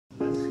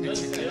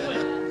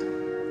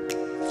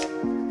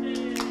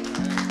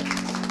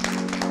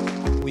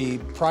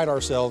pride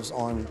ourselves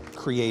on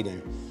creating.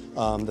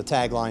 The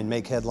tagline,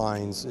 "Make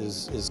Headlines,"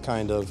 is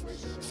kind of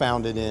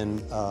founded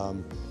in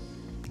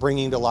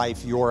bringing to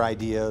life your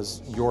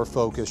ideas, your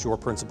focus, your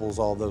principles,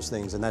 all of those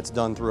things. And that's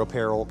done through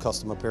apparel,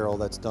 custom apparel,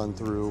 that's done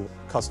through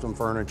custom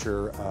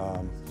furniture,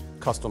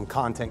 custom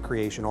content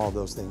creation, all of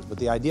those things. But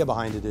the idea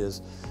behind it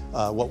is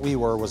what we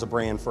were was a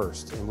brand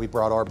first, and we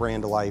brought our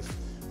brand to life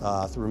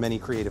through many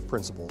creative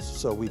principles.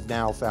 So we've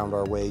now found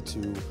our way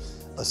to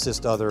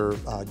assist other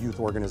youth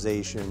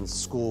organizations,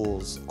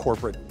 schools,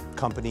 corporate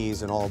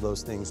companies, and all of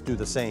those things do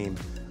the same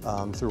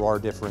through our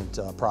different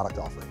product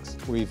offerings.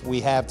 We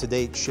have to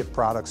date shipped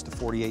products to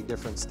 48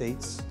 different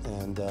states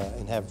and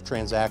have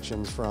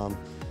transactions from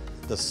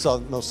the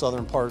most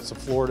southern parts of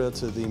Florida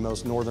to the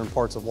most northern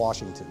parts of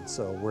Washington.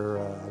 So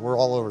we're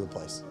all over the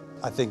place.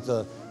 I think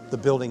the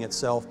building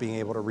itself, being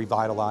able to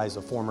revitalize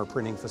a former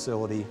printing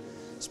facility,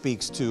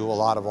 speaks to a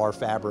lot of our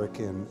fabric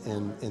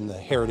and the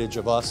heritage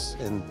of us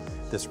and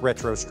this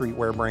retro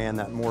streetwear brand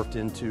that morphed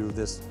into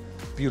this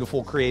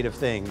beautiful creative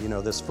thing. You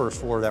know, this first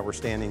floor that we're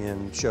standing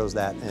in shows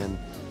that, and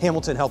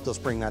Hamilton helped us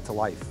bring that to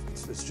life.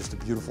 It's just a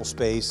beautiful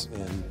space,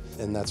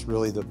 and that's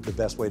really the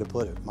best way to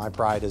put it. My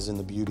pride is in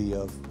the beauty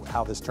of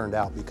how this turned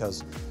out,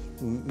 because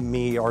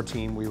our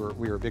team, we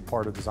were a big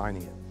part of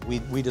designing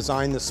it. We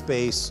designed the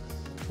space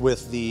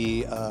with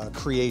the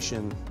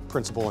creation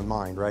principle in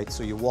mind, right?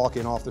 So you walk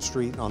in off the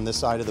street, and on this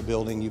side of the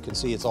building, you can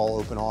see it's all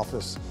open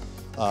office.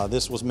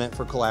 This was meant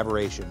for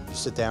collaboration. You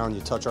sit down,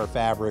 you touch our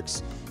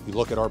fabrics, you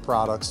look at our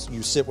products,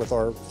 you sit with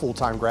our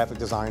full-time graphic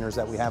designers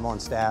that we have on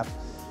staff,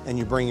 and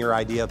you bring your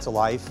idea to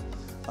life.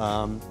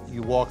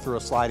 You walk through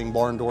a sliding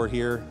barn door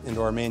here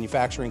into our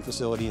manufacturing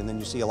facility, and then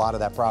you see a lot of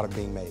that product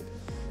being made.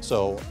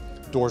 So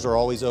doors are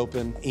always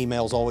open,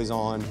 emails always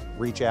on,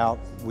 reach out.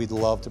 We'd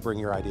love to bring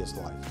your ideas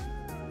to life.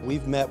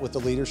 We've met with the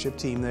leadership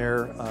team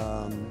there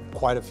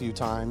quite a few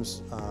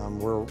times.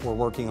 We're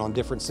working on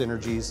different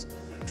synergies,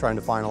 trying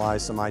to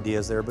finalize some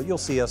ideas there, but you'll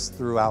see us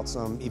throughout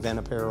some event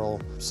apparel,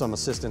 some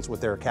assistance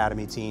with their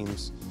academy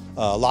teams.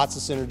 Lots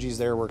of synergies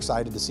there. We're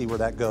excited to see where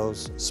that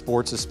goes.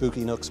 Sports is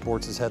Spooky Nook,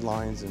 sports is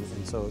Headlines, and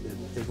so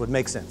it would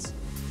make sense.